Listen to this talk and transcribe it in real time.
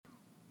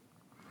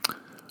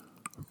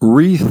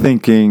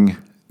Rethinking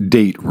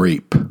date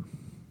rape.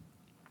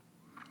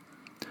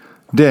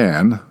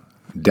 Dan,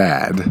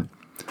 Dad,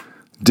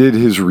 did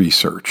his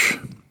research,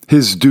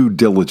 his due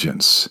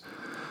diligence.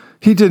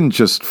 He didn't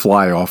just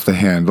fly off the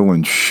handle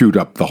and shoot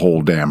up the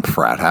whole damn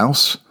frat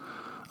house.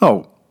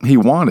 Oh, he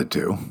wanted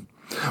to.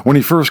 When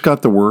he first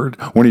got the word,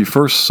 when he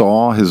first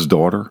saw his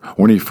daughter,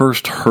 when he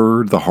first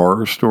heard the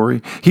horror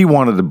story, he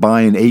wanted to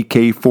buy an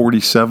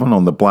AK-47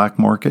 on the black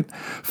market,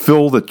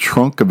 fill the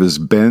trunk of his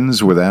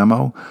Benz with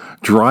ammo,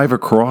 drive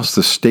across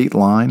the state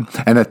line,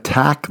 and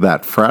attack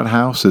that frat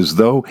house as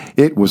though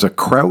it was a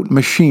Kraut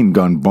machine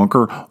gun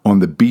bunker on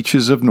the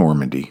beaches of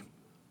Normandy.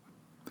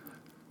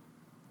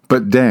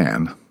 But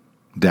Dan,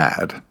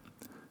 Dad,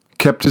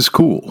 kept his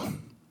cool.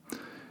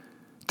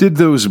 Did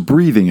those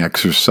breathing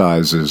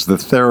exercises the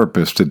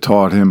therapist had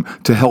taught him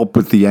to help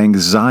with the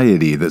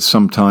anxiety that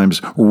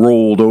sometimes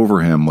rolled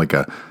over him like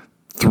a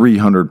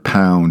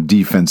 300-pound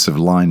defensive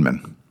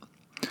lineman.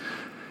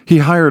 He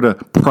hired a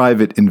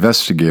private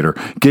investigator,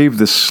 gave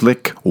the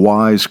slick,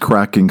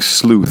 wise-cracking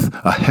sleuth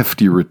a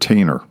hefty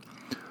retainer,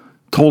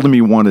 told him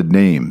he wanted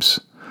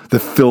names, the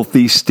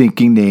filthy,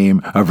 stinking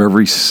name of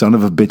every son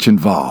of a bitch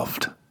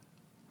involved.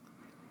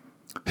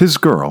 His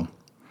girl,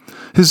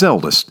 his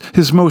eldest,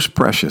 his most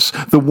precious,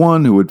 the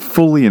one who had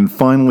fully and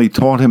finally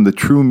taught him the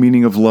true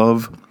meaning of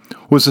love,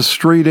 was a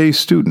straight-A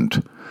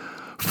student,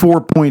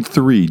 4.3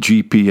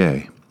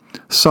 GPA,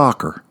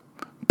 soccer,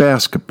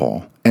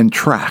 basketball, and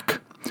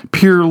track,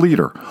 peer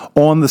leader,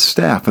 on the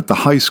staff at the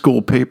high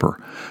school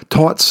paper,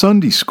 taught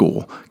Sunday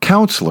school,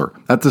 counselor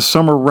at the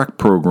summer rec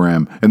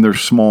program in their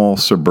small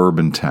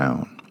suburban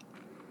town.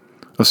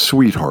 A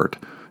sweetheart,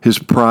 his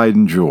pride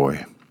and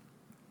joy.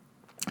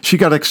 She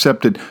got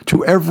accepted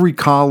to every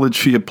college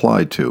she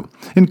applied to,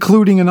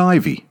 including an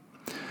Ivy.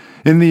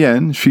 In the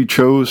end, she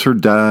chose her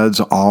dad's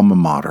alma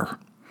mater.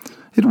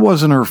 It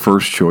wasn't her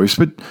first choice,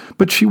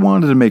 but she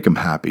wanted to make him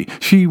happy.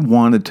 She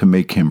wanted to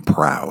make him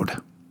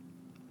proud.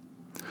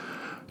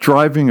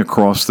 Driving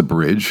across the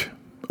bridge,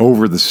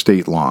 over the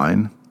state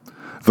line,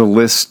 the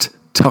list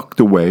tucked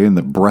away in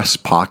the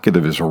breast pocket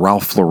of his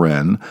Ralph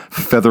Lauren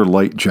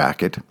feather-light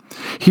jacket,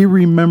 he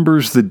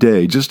remembers the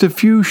day just a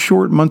few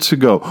short months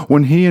ago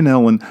when he and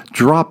Ellen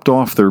dropped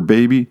off their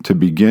baby to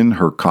begin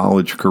her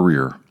college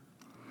career.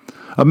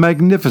 A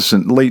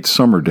magnificent late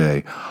summer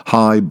day,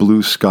 high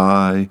blue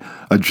sky,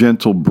 a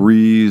gentle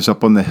breeze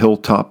up on the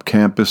hilltop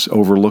campus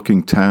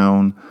overlooking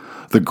town,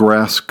 the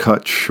grass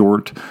cut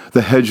short,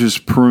 the hedges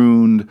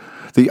pruned,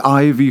 the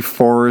ivy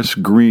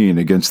forest green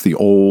against the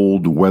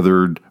old,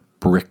 weathered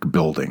brick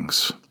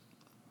buildings.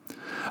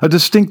 A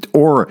distinct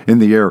aura in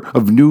the air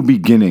of new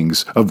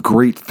beginnings, of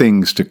great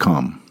things to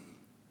come.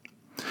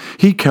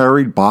 He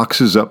carried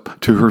boxes up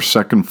to her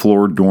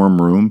second-floor dorm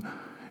room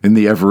in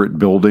the Everett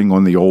building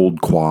on the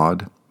old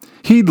quad.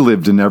 He'd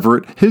lived in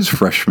Everett his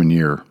freshman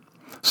year.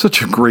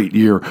 Such a great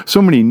year,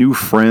 so many new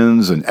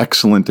friends and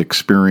excellent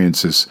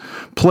experiences.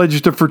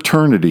 Pledged a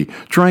fraternity,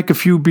 drank a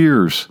few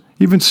beers,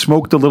 even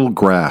smoked a little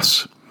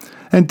grass.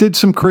 And did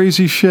some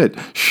crazy shit.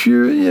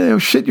 Sure,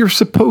 shit you're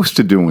supposed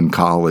to do in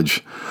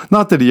college.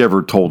 Not that he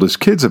ever told his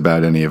kids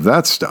about any of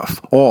that stuff.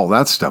 All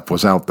that stuff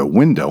was out the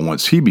window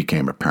once he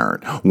became a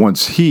parent,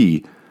 once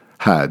he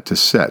had to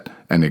set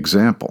an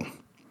example.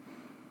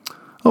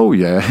 Oh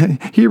yeah,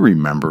 he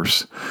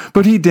remembers.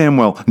 But he damn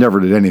well never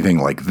did anything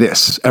like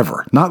this,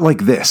 ever. Not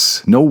like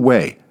this. No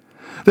way.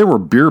 There were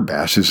beer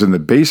bashes in the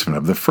basement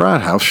of the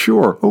frat house,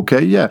 sure.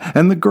 Okay, yeah.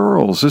 And the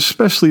girls,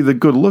 especially the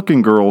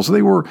good-looking girls,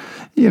 they were,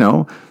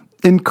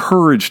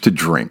 encouraged to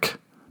drink,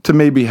 to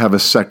maybe have a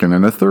second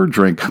and a third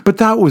drink, but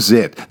that was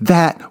it.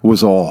 That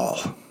was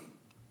all.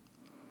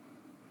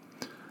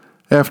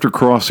 After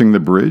crossing the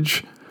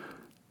bridge,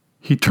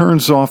 he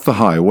turns off the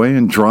highway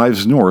and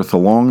drives north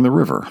along the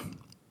river.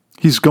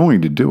 He's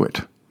going to do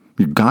it.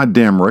 You're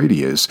goddamn right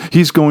he is.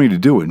 He's going to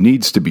do it.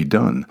 Needs to be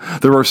done.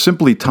 There are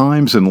simply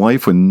times in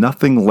life when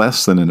nothing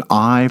less than an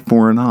eye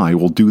for an eye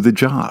will do the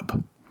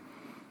job.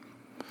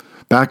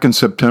 Back in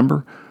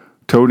September,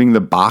 toting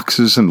the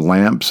boxes and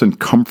lamps and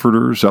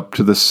comforters up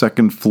to the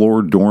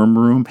second-floor dorm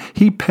room,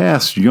 he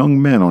passed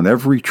young men on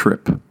every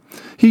trip.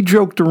 He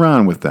joked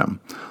around with them,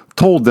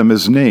 told them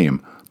his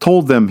name,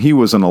 told them he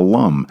was an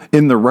alum,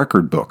 in the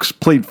record books,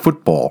 played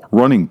football,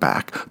 running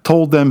back,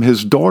 told them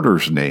his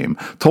daughter's name,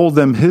 told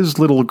them his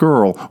little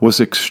girl was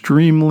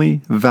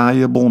extremely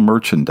valuable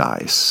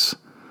merchandise,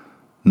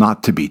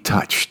 not to be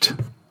touched.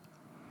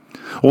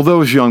 Well,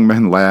 those young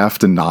men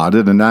laughed and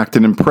nodded and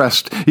acted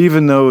impressed,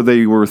 even though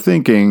they were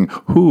thinking,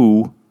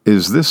 who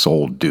is this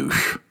old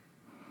douche?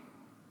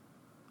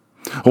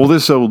 Well,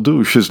 this old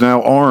douche is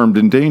now armed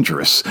and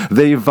dangerous.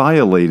 They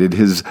violated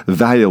his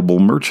valuable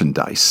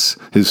merchandise,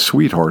 his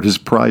sweetheart, his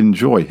pride and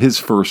joy, his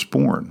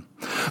firstborn,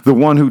 the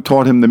one who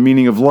taught him the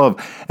meaning of love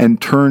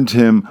and turned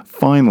him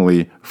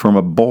finally from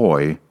a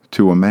boy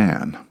to a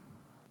man.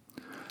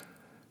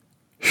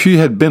 She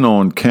had been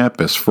on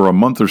campus for a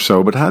month or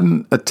so, but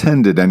hadn't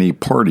attended any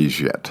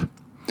parties yet.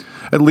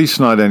 At least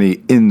not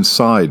any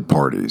inside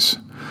parties.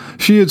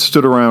 She had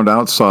stood around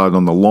outside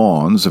on the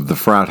lawns of the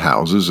frat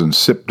houses and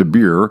sipped a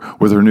beer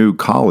with her new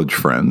college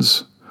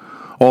friends,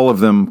 all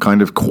of them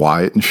kind of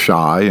quiet and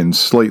shy and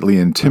slightly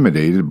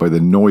intimidated by the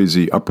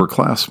noisy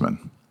upperclassmen.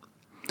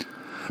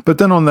 But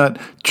then on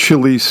that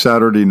chilly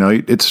Saturday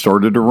night, it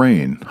started to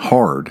rain,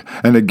 hard,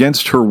 and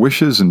against her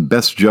wishes and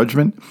best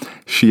judgment,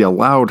 she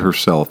allowed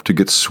herself to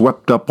get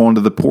swept up onto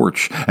the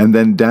porch and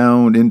then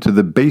down into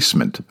the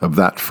basement of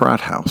that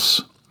frat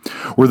house,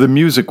 where the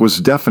music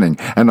was deafening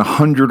and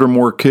 100 or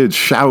more kids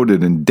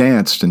shouted and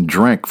danced and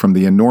drank from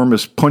the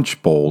enormous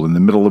punch bowl in the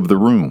middle of the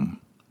room.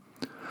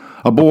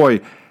 A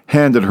boy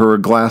handed her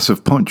a glass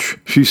of punch.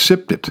 She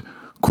sipped it,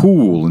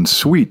 cool and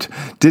sweet,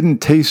 didn't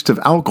taste of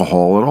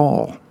alcohol at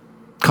all.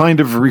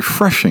 Kind of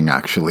refreshing,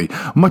 actually,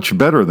 much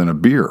better than a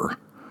beer.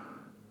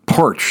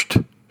 Parched,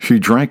 she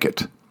drank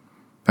it,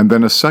 and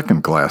then a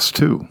second glass,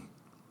 too.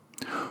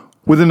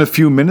 Within a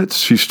few minutes,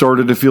 she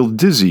started to feel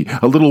dizzy,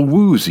 a little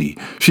woozy.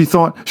 She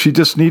thought she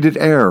just needed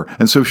air,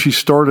 and so she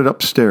started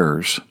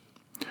upstairs,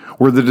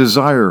 where the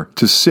desire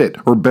to sit,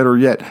 or better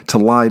yet, to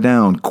lie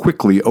down,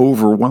 quickly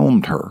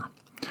overwhelmed her.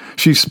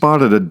 She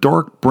spotted a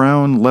dark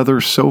brown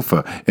leather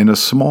sofa in a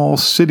small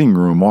sitting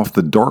room off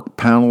the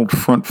dark-paneled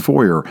front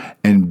foyer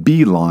and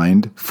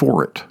beelined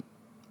for it.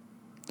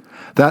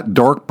 That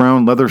dark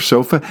brown leather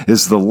sofa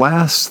is the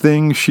last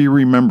thing she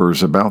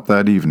remembers about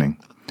that evening.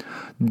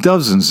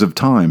 Dozens of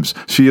times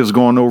she has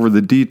gone over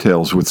the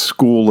details with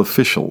school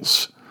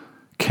officials,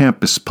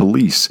 campus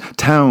police,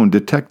 town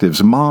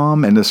detectives,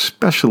 mom, and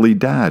especially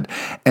dad,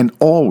 and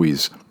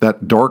always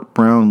that dark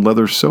brown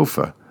leather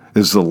sofa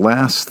is the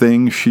last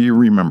thing she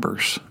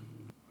remembers.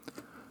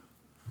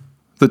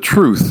 The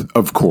truth,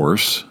 of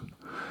course,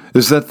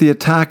 is that the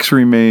attacks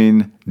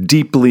remain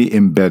deeply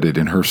embedded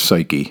in her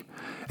psyche,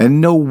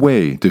 and no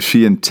way does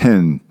she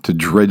intend to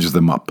dredge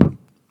them up.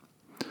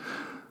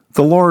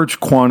 The large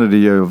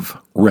quantity of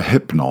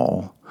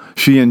Rohypnol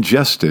she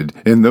ingested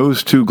in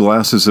those 2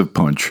 glasses of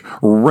punch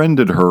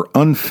rendered her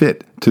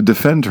unfit to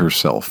defend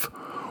herself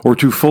or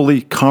to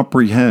fully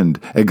comprehend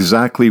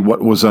exactly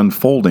what was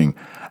unfolding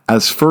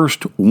as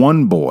first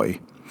one boy,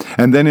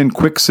 and then in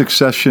quick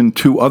succession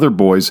 2 other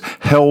boys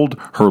held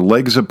her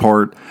legs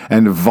apart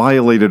and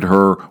violated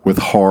her with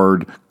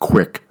hard,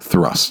 quick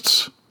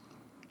thrusts.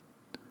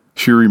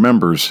 She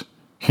remembers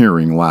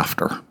hearing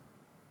laughter.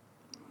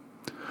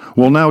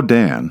 Well, now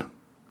Dan,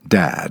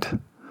 Dad,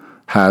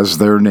 has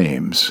their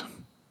names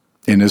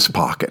in his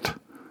pocket.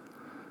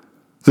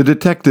 The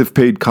detective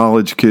paid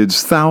college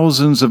kids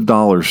thousands of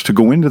dollars to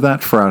go into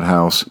that frat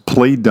house,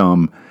 play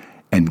dumb,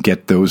 and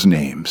get those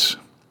names.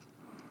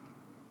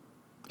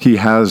 He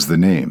has the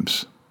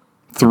names.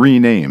 3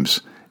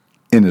 names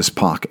in his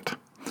pocket.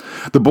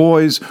 The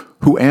boys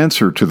who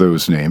answer to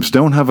those names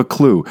don't have a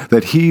clue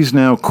that he's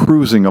now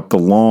cruising up the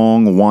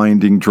long,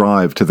 winding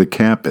drive to the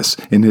campus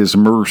in his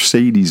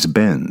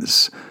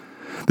Mercedes-Benz.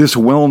 This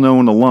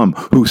well-known alum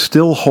who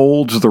still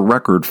holds the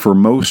record for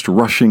most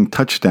rushing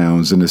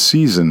touchdowns in a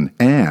season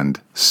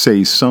and,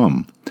 say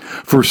some,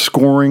 for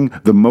scoring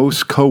the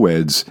most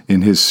co-eds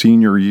in his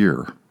senior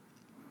year.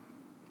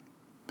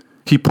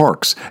 He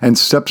parks and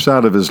steps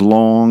out of his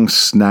long,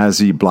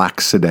 snazzy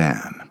black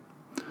sedan.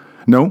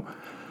 No,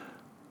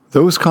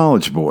 those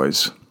college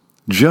boys,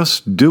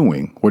 just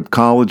doing what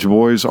college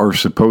boys are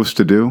supposed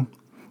to do,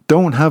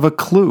 don't have a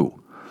clue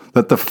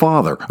that the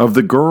father of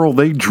the girl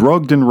they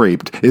drugged and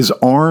raped is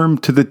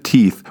armed to the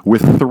teeth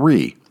with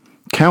 3,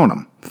 count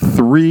 'em,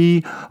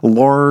 3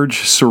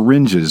 large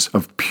syringes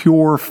of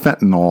pure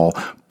fentanyl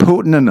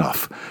potent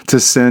enough to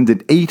send an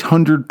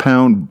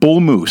 800-pound bull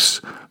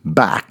moose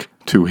back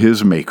to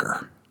his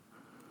maker.